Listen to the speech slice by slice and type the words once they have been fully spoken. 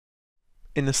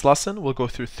In this lesson, we'll go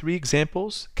through 3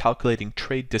 examples calculating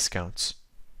trade discounts.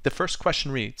 The first question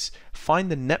reads,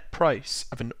 find the net price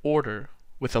of an order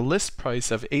with a list price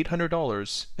of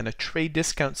 $800 and a trade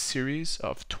discount series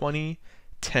of 20,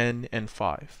 10, and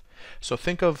 5. So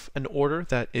think of an order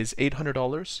that is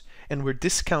 $800 and we're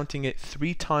discounting it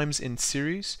 3 times in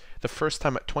series, the first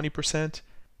time at 20%,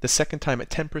 the second time at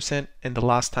 10%, and the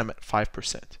last time at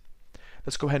 5%.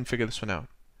 Let's go ahead and figure this one out.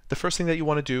 The first thing that you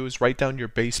want to do is write down your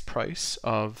base price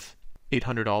of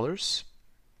 $800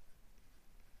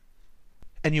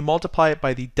 and you multiply it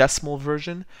by the decimal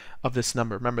version of this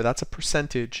number. Remember, that's a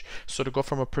percentage, so to go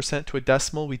from a percent to a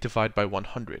decimal, we divide by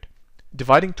 100.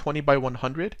 Dividing 20 by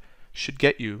 100 should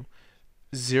get you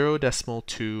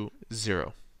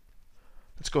 0.20.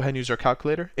 Let's go ahead and use our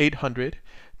calculator. 800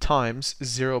 times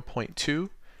 0.2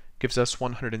 gives us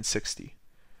 160.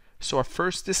 So our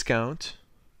first discount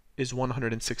is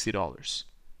 $160.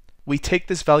 We take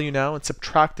this value now and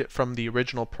subtract it from the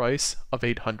original price of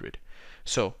 800.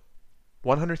 So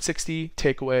 160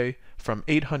 take away from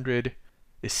 800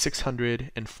 is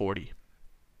 640.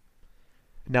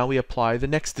 Now we apply the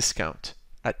next discount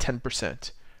at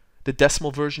 10%. The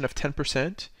decimal version of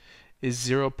 10% is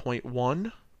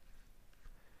 0.1,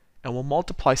 and we'll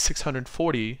multiply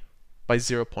 640 by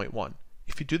 0.1.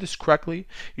 If you do this correctly,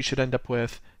 you should end up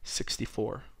with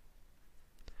 64.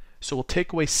 So we'll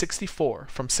take away 64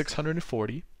 from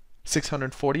 640.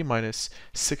 640 minus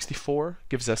 64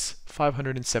 gives us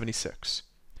 576.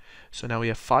 So now we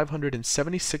have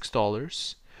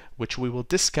 $576, which we will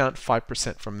discount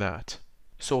 5% from that.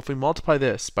 So if we multiply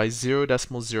this by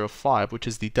 0.05, which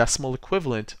is the decimal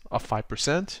equivalent of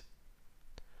 5%,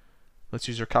 let's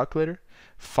use our calculator.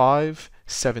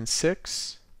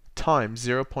 576 times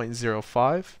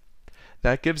 0.05,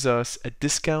 that gives us a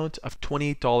discount of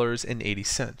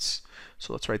 $28.80.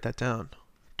 So let's write that down.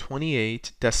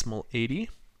 28.80,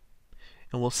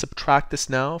 and we'll subtract this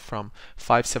now from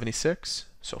 576.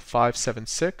 So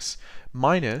 576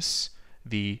 minus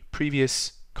the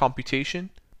previous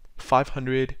computation,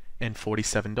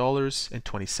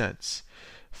 $547.20.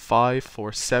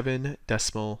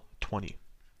 547.20.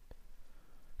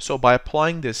 So by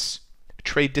applying this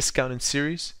trade discount in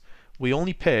series, we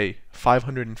only pay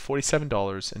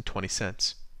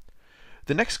 $547.20.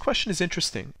 The next question is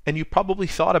interesting, and you probably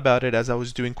thought about it as I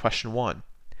was doing question 1.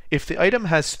 If the item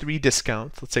has 3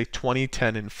 discounts, let's say 20,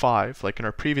 10, and 5, like in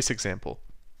our previous example,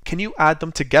 can you add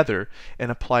them together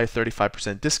and apply a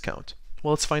 35% discount?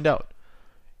 Well, let's find out.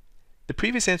 The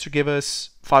previous answer gave us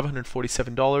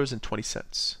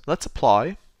 $547.20. Let's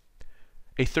apply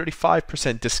a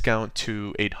 35% discount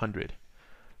to 800.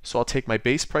 So I'll take my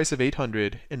base price of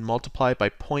 800 and multiply it by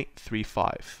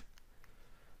 0.35.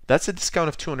 That's a discount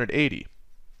of 280.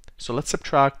 So let's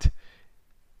subtract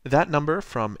that number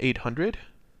from 800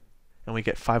 and we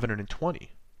get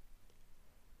 520.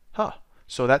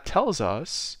 So that tells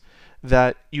us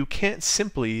that you can't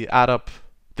simply add up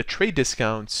the trade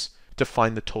discounts to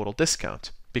find the total discount,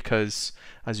 because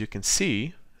as you can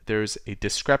see, there's a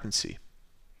discrepancy.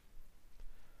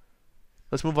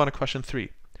 Let's move on to question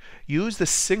 3. Use the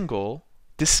single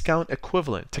discount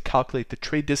equivalent to calculate the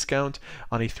trade discount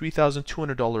on a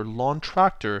 $3,200 lawn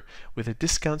tractor with a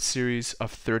discount series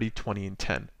of 30, 20, and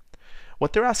 10.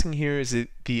 What they're asking here is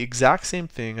the exact same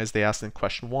thing as they asked in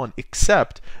question 1,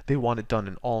 except they want it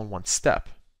done all in one step.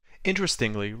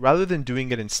 Interestingly, rather than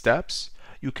doing it in steps,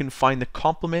 you can find the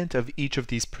complement of each of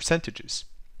these percentages.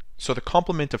 So the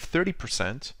complement of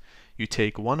 30%, you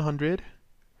take 100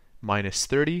 minus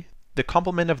 30. The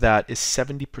complement of that is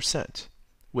 70%,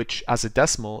 which as a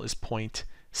decimal is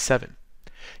 0.7.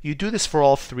 You do this for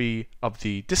all 3 of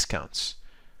the discounts.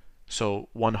 So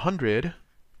 100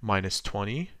 minus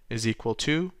 20 is equal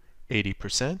to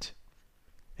 80%,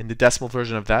 and the decimal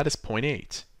version of that is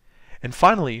 0.8. And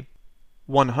finally,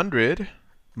 100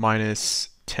 minus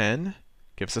 10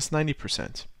 gives us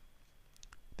 90%.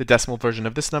 The decimal version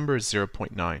of this number is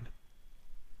 0.9.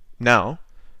 Now,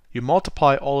 you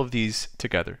multiply all of these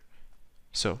together.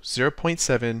 So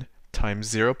 0.7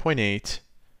 times 0.8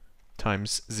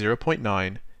 times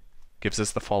 0.9 gives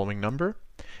us the following number.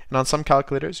 And on some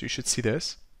calculators, you should see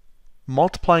this.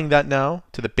 Multiplying that now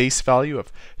to the base value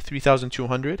of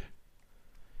 3,200,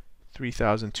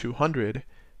 3,200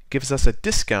 gives us a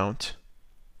discount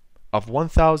of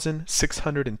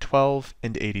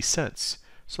 $1,612.80.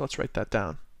 So let's write that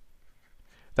down.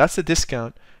 That's the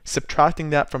discount.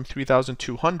 Subtracting that from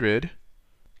 3,200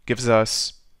 gives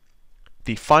us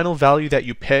the final value that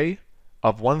you pay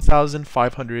of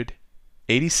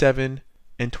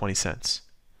 $1,587.20.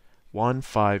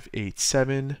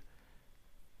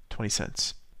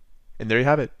 1,587.20. And there you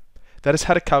have it. That is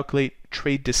how to calculate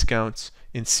trade discounts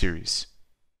in series.